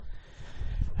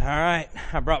All right,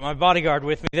 I brought my bodyguard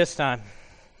with me this time.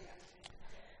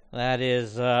 That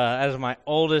is my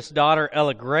oldest daughter,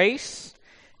 Ella Grace.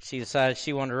 She decided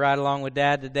she wanted to ride along with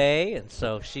Dad today, and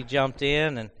so she jumped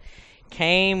in and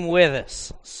came with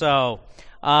us. So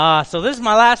this is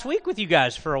my last week with you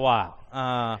guys for a while.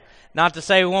 Not to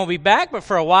say we won't be back, but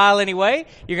for a while anyway.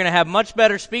 You're going to have much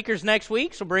better speakers next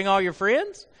week, so bring all your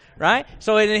friends, right?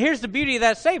 So and here's the beauty of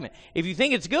that statement. If you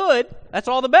think it's good, that's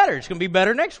all the better. It's going to be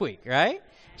better next week, right?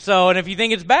 So, and if you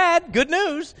think it's bad, good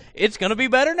news, it's going to be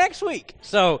better next week.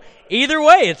 So, either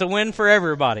way, it's a win for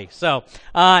everybody. So,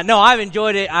 no, I've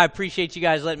enjoyed it. I appreciate you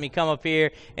guys letting me come up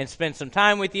here and spend some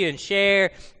time with you and share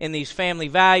in these family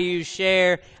values,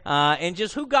 share, and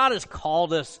just who God has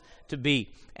called us to be.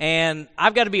 And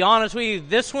I've got to be honest with you,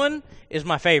 this one is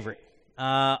my favorite.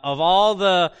 Of all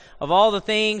the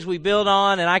things we build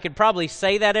on, and I could probably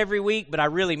say that every week, but I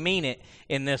really mean it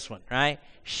in this one, right?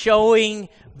 Showing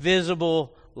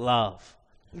visible love.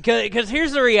 Because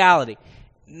here's the reality.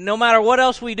 No matter what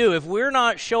else we do, if we're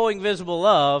not showing visible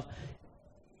love,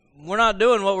 we're not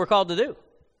doing what we're called to do.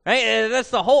 Right? And that's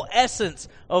the whole essence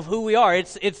of who we are.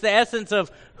 It's the essence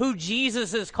of who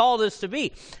Jesus has called us to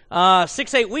be.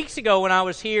 6-8 weeks ago when I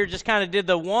was here, just kind of did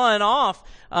the one-off,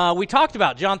 we talked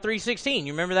about John 3:16.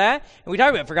 You remember that? And we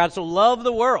talked about, for God so loved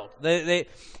the world.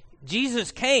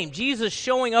 Jesus came, Jesus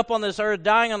showing up on this earth,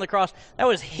 dying on the cross. That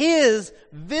was His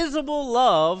visible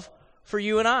love for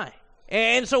you and I.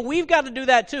 And so we've got to do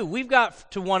that too. We've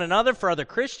got to one another, for other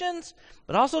Christians,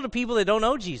 but also to people that don't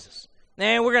know Jesus.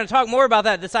 And we're going to talk more about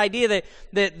that, this idea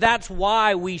that's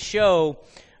why we show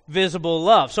visible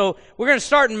love. So we're going to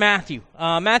start in Matthew.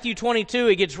 Matthew 22,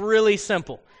 it gets really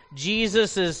simple.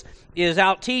 Jesus is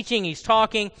out teaching, he's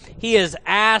talking. He is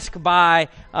asked by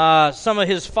some of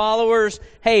his followers,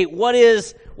 hey,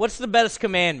 what's the best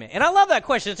commandment? And I love that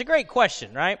question. It's a great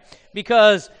question, right?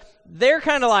 Because they're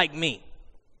kind of like me.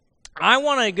 I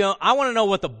want to know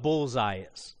what the bullseye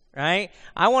is, right?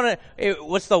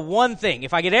 What's the one thing?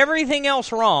 If I get everything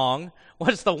else wrong,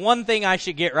 what's the one thing I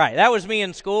should get right? That was me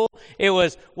in school. It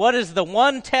was, what is the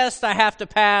one test I have to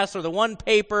pass or the one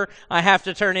paper I have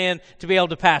to turn in to be able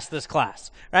to pass this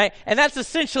class, right? And that's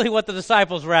essentially what the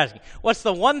disciples were asking. What's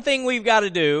the one thing we've got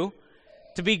to do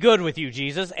to be good with you,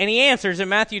 Jesus? And he answers in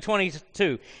Matthew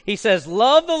 22. He says,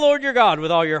 love the Lord your God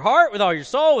with all your heart, with all your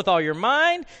soul, with all your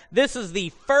mind. This is the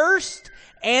first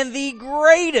and the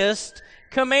greatest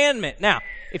commandment. Now,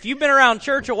 if you've been around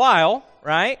church a while,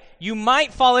 right, you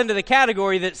might fall into the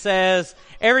category that says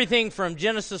everything from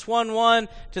Genesis 1:1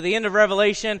 to the end of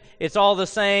Revelation, it's all the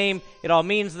same, it all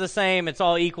means the same, it's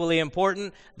all equally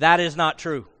important. That is not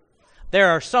true. There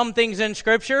are some things in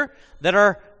Scripture that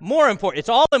are more important. It's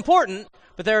all important,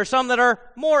 but there are some that are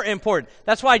more important.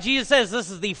 That's why Jesus says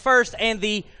this is the first and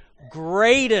the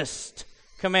greatest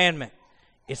commandment.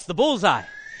 It's the bullseye.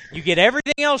 You get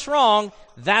everything else wrong,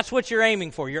 that's what you're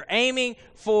aiming for. You're aiming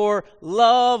for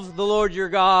love the Lord your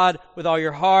God with all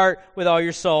your heart, with all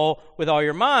your soul, with all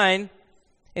your mind.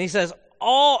 And he says,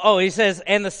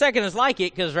 and the second is like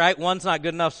it, because, right, one's not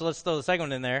good enough, so let's throw the second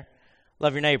one in there.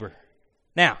 Love your neighbor.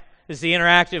 Now, this is the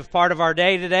interactive part of our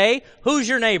day today. Who's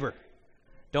your neighbor?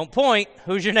 Don't point.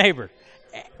 Who's your neighbor?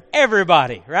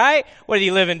 Everybody, right? Whether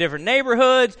you live in different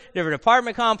neighborhoods, different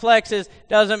apartment complexes,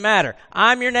 doesn't matter.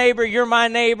 I'm your neighbor, you're my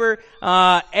neighbor,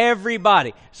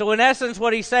 everybody. So in essence,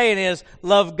 what he's saying is,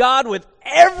 love God with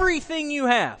everything you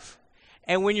have.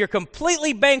 And when you're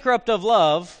completely bankrupt of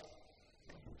love,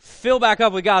 fill back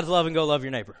up with God's love and go love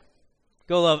your neighbor.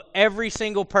 Go love every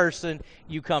single person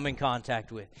you come in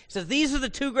contact with. He says, these are the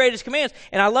two greatest commands.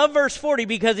 And I love verse 40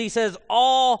 because he says,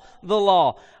 all the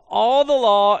law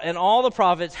and all the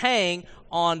prophets hang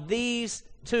on these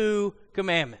two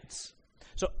commandments.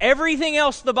 So everything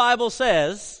else the Bible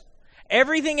says,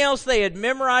 everything else they had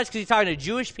memorized, because he's talking to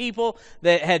Jewish people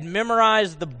that had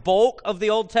memorized the bulk of the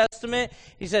Old Testament.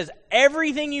 He says,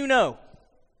 everything you know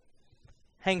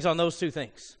hangs on those two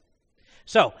things.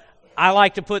 So I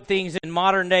like to put things in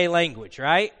modern day language,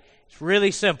 right? It's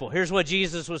really simple. Here's what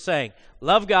Jesus was saying.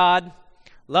 Love God,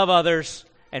 love others,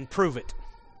 and prove it.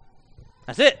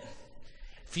 That's it.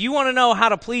 If you want to know how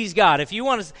to please God, if you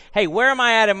want to, hey, where am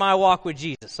I at in my walk with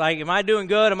Jesus? Like, am I doing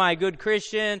good? Am I a good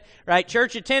Christian? Right?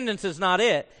 Church attendance is not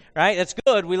it, right? That's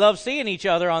good. We love seeing each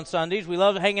other on Sundays. We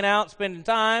love hanging out, spending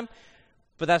time,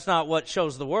 but that's not what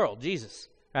shows the world, Jesus,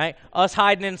 right? Us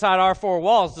hiding inside our four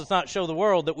walls does not show the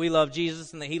world that we love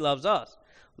Jesus and that He loves us.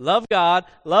 Love God,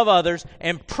 love others,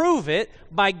 and prove it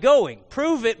by going.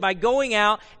 Prove it by going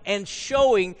out and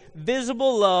showing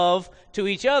visible love to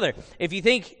each other. If you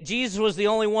think Jesus was the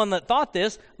only one that thought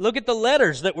this, look at the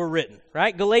letters that were written,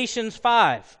 right? Galatians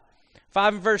 5.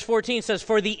 5 and verse 14 says,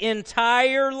 "For the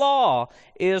entire law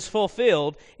is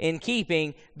fulfilled in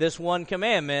keeping this one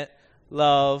commandment,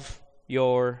 love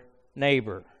your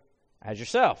neighbor as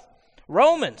yourself."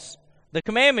 Romans, the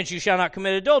commandments, you shall not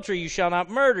commit adultery, you shall not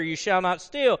murder, you shall not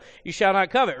steal, you shall not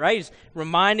covet, right? He's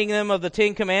reminding them of the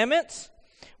 10 commandments.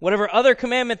 Whatever other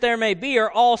commandment there may be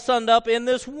are all summed up in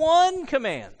this one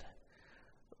command.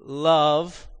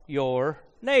 Love your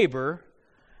neighbor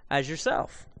as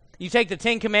yourself. You take the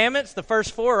 10 commandments, the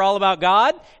first 4 are all about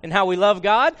God and how we love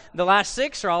God. The last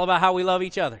 6 are all about how we love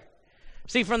each other.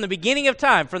 See, from the beginning of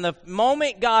time, from the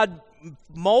moment God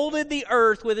molded the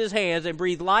earth with his hands and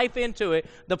breathed life into it,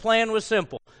 the plan was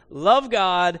simple. Love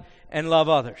God and love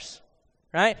others.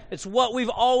 Right? It's what we've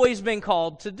always been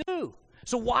called to do.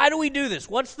 So why do we do this?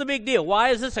 What's the big deal? Why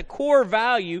is this a core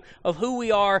value of who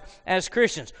we are as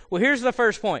Christians? Well, here's the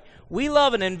first point. We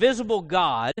love an invisible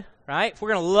God, right? If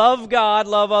we're going to love God,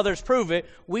 love others, prove it.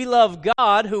 We love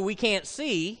God who we can't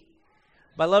see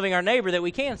by loving our neighbor that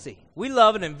we can see. We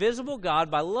love an invisible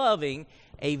God by loving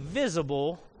a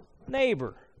visible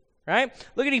neighbor, right?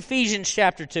 Look at Ephesians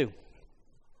chapter 2.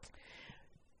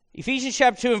 Ephesians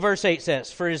chapter 2 and verse 8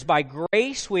 says, "For it is by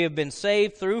grace we have been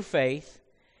saved through faith,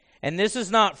 and this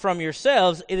is not from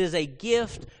yourselves, it is a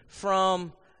gift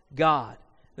from God."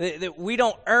 That we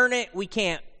don't earn it, we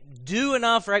can't do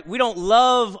enough, right? We don't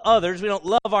love others, we don't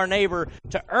love our neighbor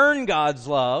to earn God's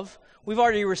love. We've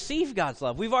already received God's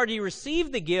love. We've already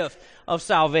received the gift of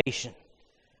salvation.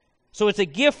 So it's a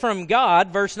gift from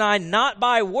God, verse 9, not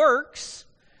by works,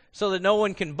 so that no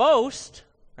one can boast,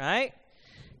 right?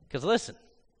 Because listen,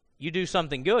 you do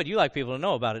something good, you like people to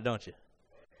know about it, don't you?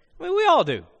 I mean, we all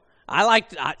do.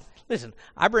 Listen,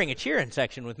 I bring a cheering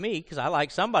section with me because I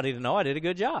like somebody to know I did a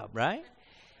good job, right?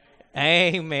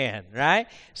 Amen, right?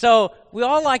 So we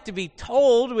all like to be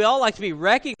told, we all like to be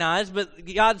recognized, but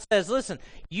God says, listen,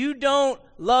 you don't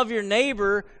love your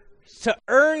neighbor to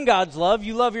earn God's love.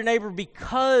 You love your neighbor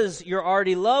because you're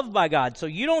already loved by God. So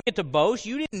you don't get to boast.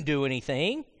 You didn't do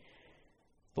anything.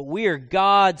 But we are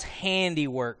God's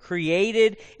handiwork,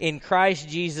 created in Christ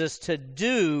Jesus to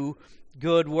do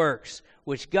good works,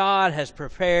 which God has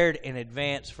prepared in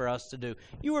advance for us to do.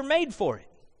 You were made for it.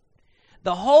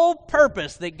 The whole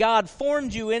purpose that God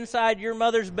formed you inside your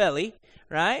mother's belly,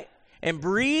 right, and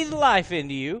breathed life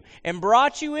into you and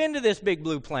brought you into this big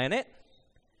blue planet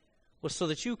was so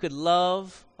that you could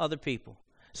love other people,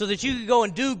 so that you could go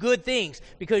and do good things,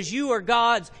 because you are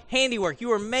God's handiwork.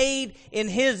 You are made in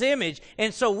His image.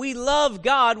 And so we love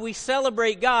God, we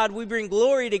celebrate God, we bring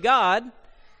glory to God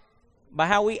by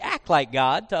how we act like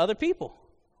God to other people,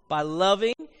 by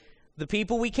loving the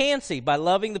people we can see, by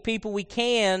loving the people we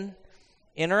can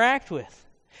interact with.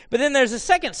 But then there's a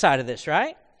second side of this,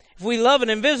 right? If we love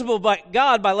an invisible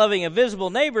God by loving a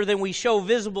visible neighbor, then we show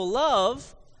visible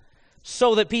love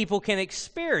so that people can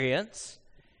experience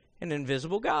an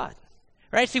invisible God.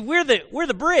 Right? See, we're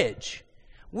the bridge.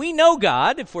 We know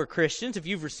God if we're Christians, if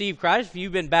you've received Christ, if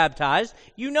you've been baptized,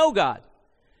 you know God.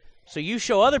 So you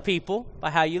show other people by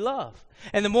how you love.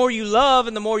 And the more you love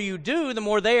and the more you do, the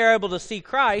more they are able to see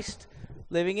Christ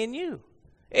living in you.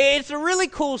 It's a really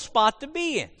cool spot to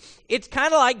be in. It's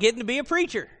kind of like getting to be a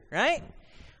preacher, right?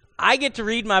 I get to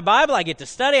read my Bible, I get to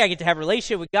study, I get to have a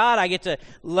relationship with God, I get to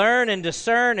learn and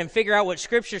discern and figure out what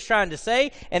Scripture's trying to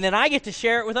say, and then I get to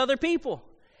share it with other people.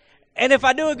 And if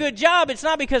I do a good job, it's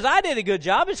not because I did a good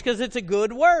job, it's because it's a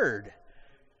good word.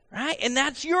 Right? And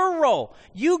that's your role.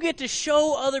 You get to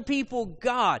show other people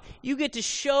God. You get to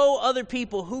show other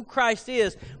people who Christ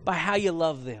is by how you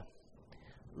love them.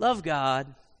 Love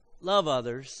God, love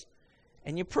others,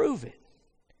 and you prove it.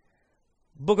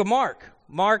 Book of Mark.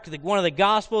 Mark, one of the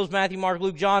Gospels, Matthew, Mark,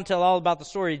 Luke, John, tell all about the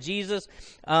story of Jesus.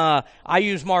 I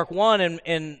use Mark 1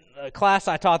 in a class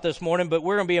I taught this morning, but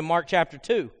we're going to be in Mark chapter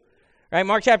 2. Right?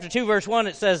 Mark chapter 2, verse 1,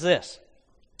 it says this.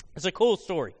 It's a cool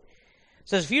story. It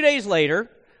says, a few days later,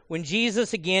 when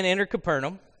Jesus again entered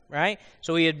Capernaum, right?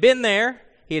 So he had been there,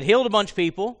 he had healed a bunch of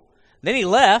people, then he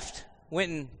left,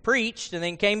 went and preached, and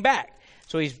then came back.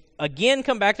 So he's again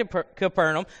come back to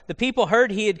Capernaum. The people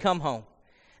heard he had come home.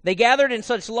 They gathered in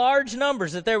such large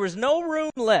numbers that there was no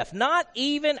room left, not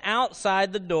even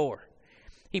outside the door.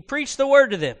 He preached the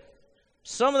word to them.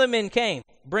 Some of the men came,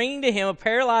 bringing to him a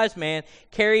paralyzed man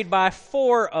carried by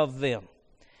 4 of them.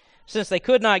 Since they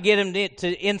could not get him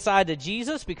inside to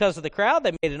Jesus because of the crowd,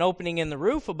 they made an opening in the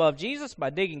roof above Jesus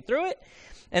by digging through it,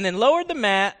 and then lowered the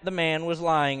mat the man was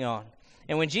lying on.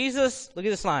 And when Jesus, look at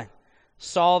this line,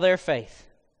 saw their faith,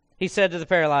 he said to the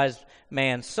paralyzed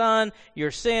man, "Son,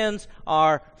 your sins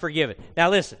are forgiven." Now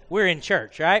listen, we're in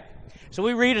church, right? So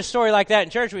we read a story like that in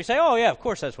church, and we say, oh yeah, of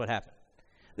course that's what happened.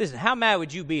 Listen, how mad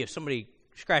would you be if somebody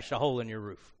scratched a hole in your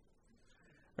roof?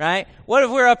 Right? What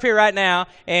if we're up here right now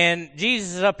and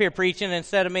Jesus is up here preaching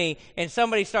instead of me, and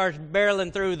somebody starts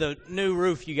barreling through the new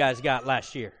roof you guys got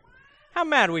last year? How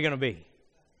mad are we going to be?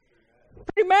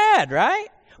 Pretty mad, right?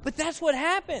 But that's what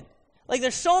happened. Like,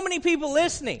 there's so many people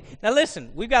listening. Now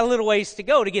listen, we've got a little ways to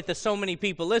go to get the so many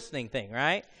people listening thing,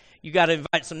 right? You got to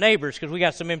invite some neighbors because we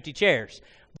got some empty chairs.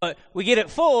 But we get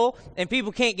it full and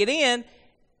people can't get in,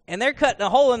 and they're cutting a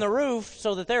hole in the roof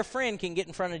so that their friend can get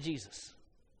in front of Jesus.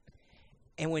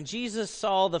 And when Jesus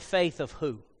saw the faith of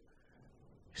who?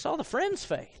 He saw the friend's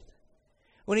faith.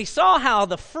 When he saw how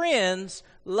the friends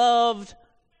loved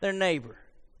their neighbor.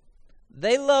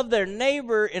 They loved their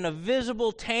neighbor in a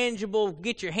visible, tangible,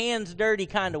 get your hands dirty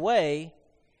kind of way,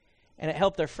 and it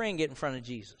helped their friend get in front of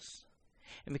Jesus.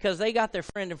 And because they got their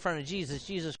friend in front of Jesus,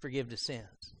 Jesus forgave his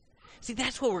sins. See,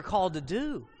 that's what we're called to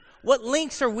do. What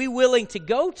lengths are we willing to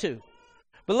go to?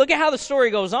 But look at how the story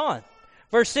goes on.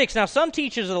 Verse 6, now some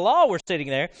teachers of the law were sitting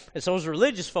there, and so those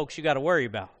religious folks you got to worry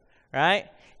about, right?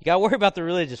 You got to worry about the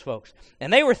religious folks.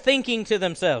 And they were thinking to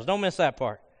themselves, don't miss that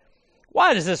part.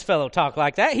 Why does this fellow talk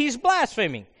like that? He's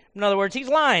blaspheming. In other words, he's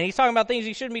lying. He's talking about things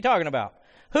he shouldn't be talking about.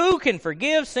 Who can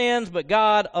forgive sins but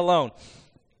God alone?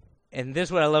 And this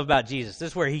is what I love about Jesus.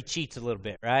 This is where he cheats a little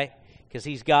bit, right? Because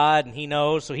he's God and he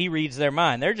knows, so he reads their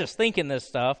mind. They're just thinking this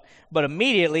stuff, but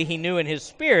immediately he knew in his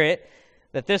spirit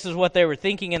that this is what they were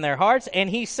thinking in their hearts, and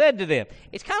he said to them,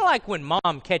 it's kind of like when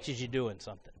mom catches you doing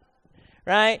something,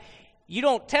 right? You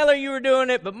don't tell her you were doing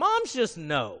it, but moms just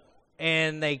know.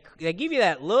 And they give you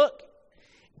that look,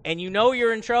 and you know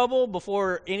you're in trouble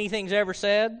before anything's ever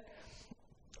said.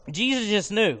 Jesus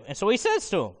just knew. And so he says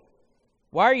to him,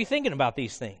 why are you thinking about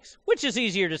these things? Which is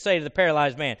easier to say to the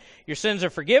paralyzed man, your sins are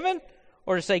forgiven,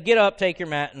 or to say, get up, take your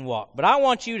mat, and walk? But I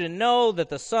want you to know that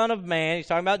the Son of Man, he's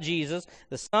talking about Jesus,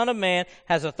 the Son of Man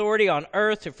has authority on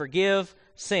earth to forgive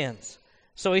sins.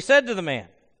 So he said to the man,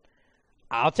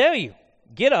 I'll tell you,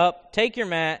 get up, take your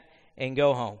mat, and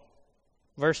go home.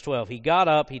 Verse 12, he got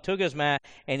up, he took his mat,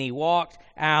 and he walked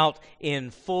out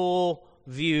in full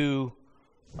view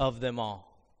of them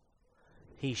all.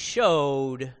 He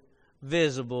showed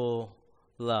visible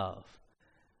love.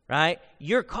 Right?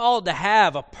 You're called to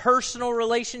have a personal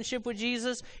relationship with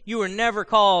Jesus. You were never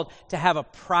called to have a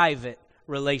private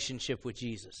relationship with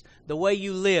Jesus. The way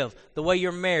you live, the way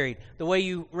you're married, the way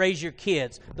you raise your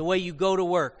kids, the way you go to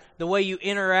work, the way you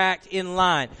interact in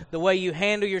line, the way you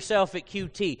handle yourself at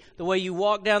QT, the way you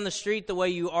walk down the street, the way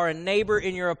you are a neighbor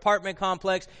in your apartment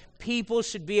complex. People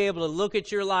should be able to look at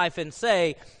your life and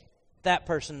say, that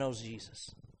person knows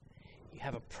Jesus. You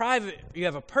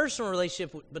have a personal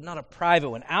relationship, but not a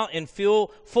private one. Out in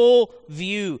full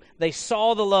view, they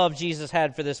saw the love Jesus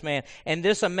had for this man, and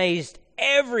this amazed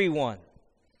everyone.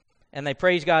 And they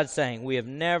praised God, saying, we have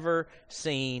never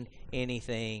seen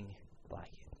anything like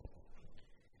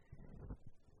it.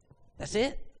 That's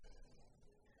it.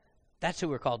 That's who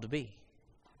we're called to be.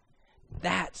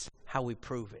 That's how we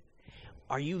prove it.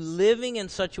 Are you living in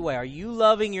such a way? Are you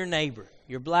loving your neighbor,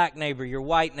 your black neighbor, your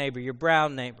white neighbor, your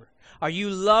brown neighbor? Are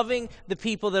you loving the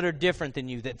people that are different than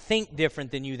you, that think different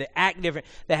than you, that act different,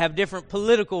 that have different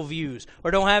political views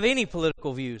or don't have any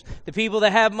political views? The people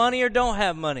that have money or don't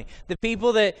have money? The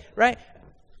people that, right?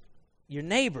 Your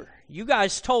neighbor. You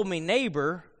guys told me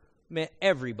neighbor meant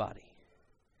everybody.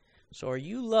 So are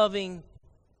you loving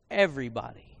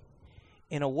everybody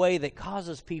in a way that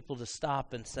causes people to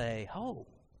stop and say, oh,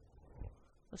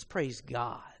 let's praise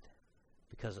God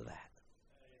because of that?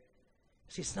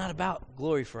 See, it's not about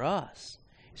glory for us.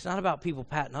 It's not about people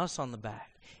patting us on the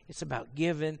back. It's about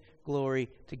giving glory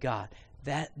to God.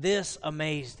 This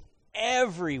amazed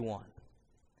everyone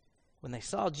when they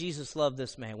saw Jesus love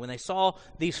this man, when they saw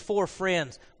these four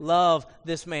friends love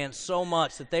this man so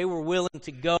much that they were willing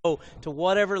to go to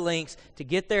whatever lengths to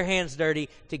get their hands dirty,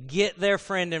 to get their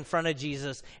friend in front of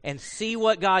Jesus and see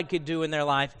what God could do in their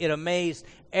life. It amazed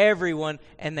everyone,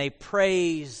 and they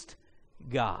praised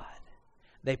God.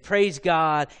 They praised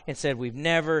God and said, we've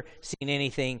never seen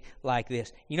anything like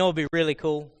this. You know what would be really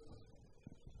cool?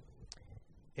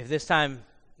 If this time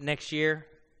next year,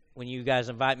 when you guys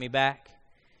invite me back,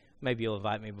 maybe you'll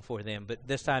invite me before then, but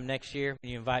this time next year,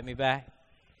 when you invite me back,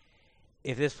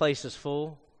 if this place is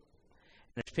full,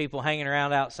 and there's people hanging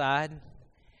around outside,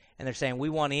 and they're saying, we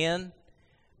want in,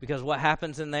 because what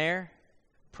happens in there,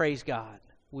 praise God,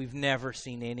 we've never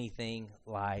seen anything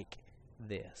like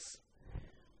this.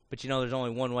 But you know, there's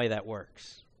only one way that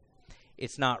works.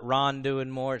 It's not Ron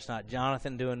doing more. It's not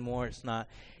Jonathan doing more. It's not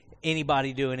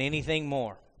anybody doing anything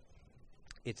more.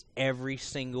 It's every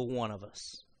single one of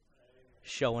us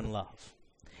showing love.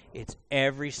 It's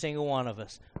every single one of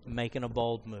us making a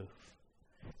bold move.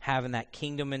 having that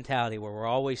kingdom mentality where we're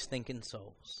always thinking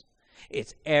souls.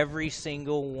 It's every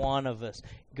single one of us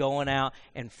going out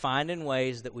and finding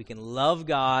ways that we can love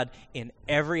God in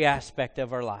every aspect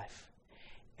of our life.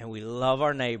 And we love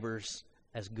our neighbors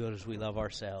as good as we love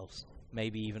ourselves,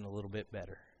 maybe even a little bit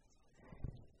better.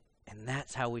 And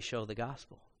that's how we show the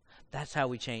gospel. That's how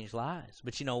we change lives.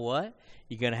 But you know what?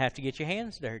 You're going to have to get your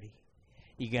hands dirty.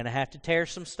 You're going to have to tear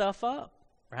some stuff up,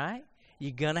 right?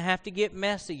 You're going to have to get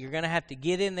messy. You're going to have to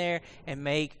get in there and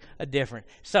make a difference.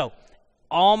 So,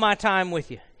 all my time with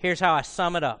you, here's how I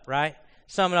sum it up, right?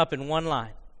 Sum it up in one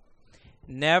line.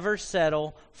 Never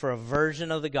settle for a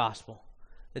version of the gospel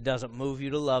that doesn't move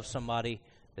you to love somebody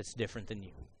that's different than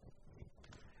you.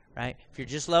 Right? If you're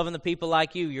just loving the people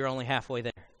like you, you're only halfway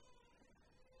there.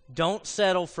 Don't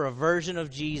settle for a version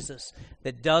of Jesus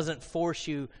that doesn't force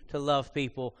you to love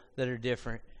people that are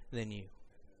different than you.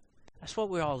 That's what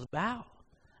we're all about.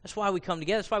 That's why we come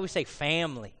together. That's why we say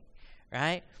family,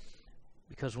 right?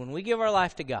 Because when we give our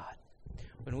life to God,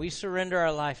 when we surrender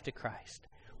our life to Christ,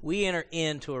 we enter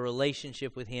into a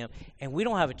relationship with Him, and we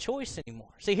don't have a choice anymore.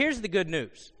 See, here's the good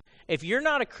news. If you're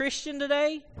not a Christian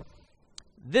today,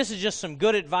 this is just some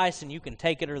good advice, and you can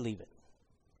take it or leave it.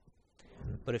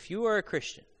 But if you are a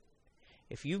Christian,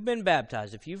 if you've been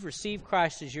baptized, if you've received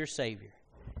Christ as your Savior,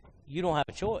 you don't have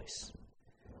a choice.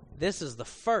 This is the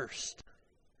first.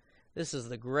 This is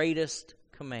the greatest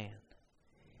command.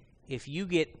 If you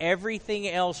get everything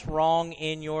else wrong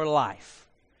in your life,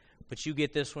 but you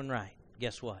get this one right,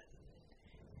 guess what?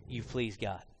 You please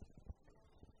God.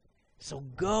 So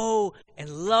go and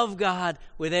love God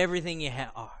with everything you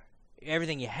are.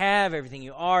 Everything you have, everything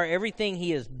you are, everything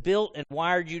He has built and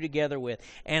wired you together with.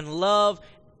 And love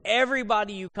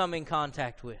everybody you come in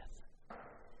contact with.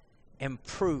 And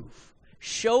prove.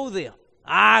 Show them.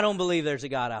 I don't believe there's a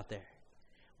God out there.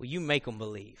 Well, you make them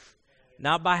believe.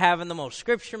 Not by having the most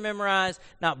scripture memorized,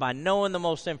 not by knowing the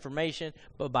most information,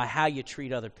 but by how you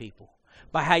treat other people.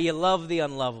 By how you love the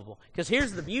unlovable. Because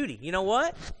here's the beauty. You know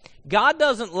what? God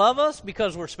doesn't love us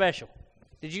because we're special.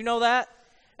 Did you know that?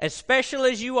 As special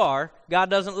as you are,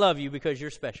 God doesn't love you because you're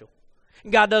special.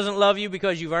 God doesn't love you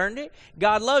because you've earned it.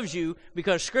 God loves you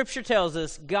because Scripture tells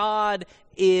us God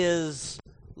is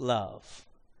love.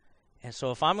 And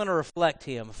so if I'm going to reflect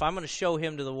Him, if I'm going to show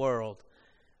Him to the world,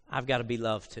 I've got to be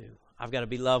loved too. I've got to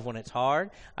be loved when it's hard.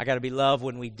 I've got to be loved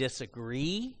when we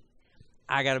disagree.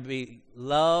 I got to be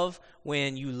loved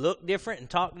when you look different and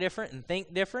talk different and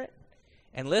think different.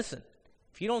 And listen,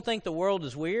 if you don't think the world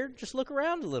is weird, just look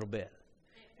around a little bit.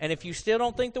 And if you still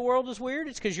don't think the world is weird,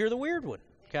 it's because you're the weird one,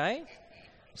 okay?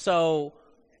 So,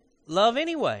 love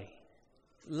anyway.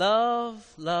 Love,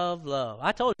 love, love.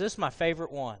 I told you this is my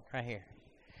favorite one right here.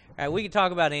 All right, we can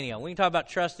talk about any of them. We can talk about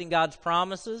trusting God's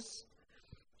promises.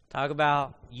 Talk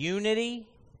about unity.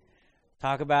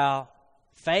 Talk about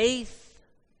faith.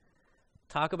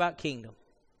 Talk about kingdom.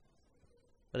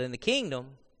 But in the kingdom,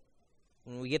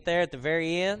 when we get there at the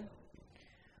very end,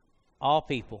 all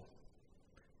people,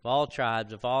 of all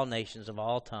tribes, of all nations, of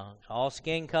all tongues, all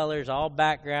skin colors, all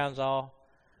backgrounds, all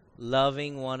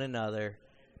loving one another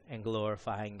and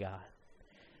glorifying God.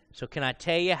 So can I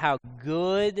tell you how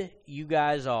good you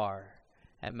guys are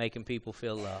at making people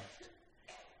feel loved?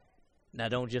 Now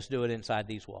don't just do it inside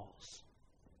these walls.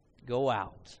 Go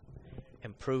out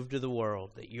and prove to the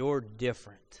world that you're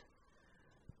different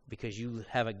because you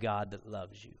have a God that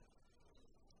loves you.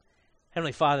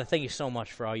 Heavenly Father, thank you so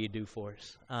much for all you do for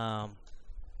us.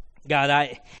 God,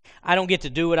 I don't get to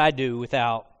do what I do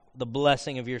without the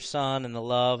blessing of your Son and the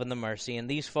love and the mercy. And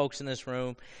these folks in this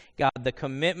room, God, the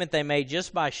commitment they made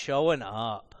just by showing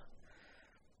up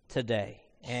today.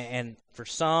 And for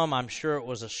some, I'm sure it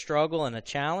was a struggle and a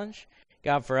challenge.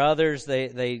 God, for others,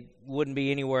 they wouldn't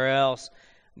be anywhere else.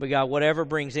 But God, whatever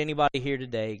brings anybody here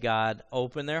today, God,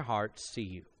 open their hearts to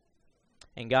you.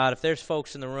 And God, if there's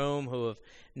folks in the room who have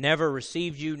never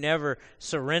received you, never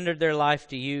surrendered their life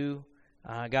to you,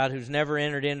 God, who's never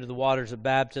entered into the waters of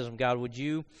baptism, God, would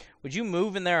you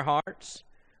move in their hearts?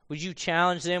 Would you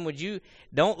challenge them?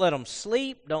 Don't let them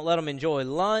sleep. Don't let them enjoy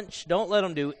lunch. Don't let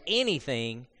them do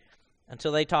anything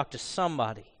until they talk to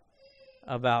somebody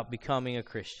about becoming a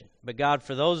Christian. But God,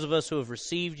 for those of us who have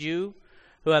received you,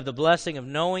 who have the blessing of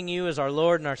knowing you as our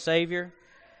Lord and our Savior,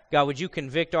 God, would you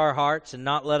convict our hearts and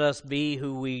not let us be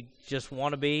who we just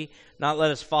want to be, not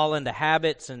let us fall into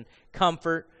habits and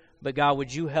comfort, but God,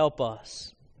 would you help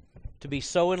us to be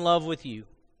so in love with you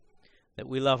that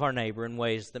we love our neighbor in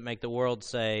ways that make the world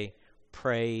say,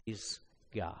 praise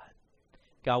God.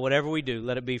 God, whatever we do,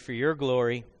 let it be for your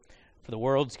glory, for the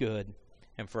world's good,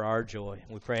 and for our joy.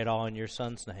 We pray it all in your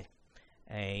Son's name.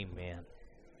 Amen.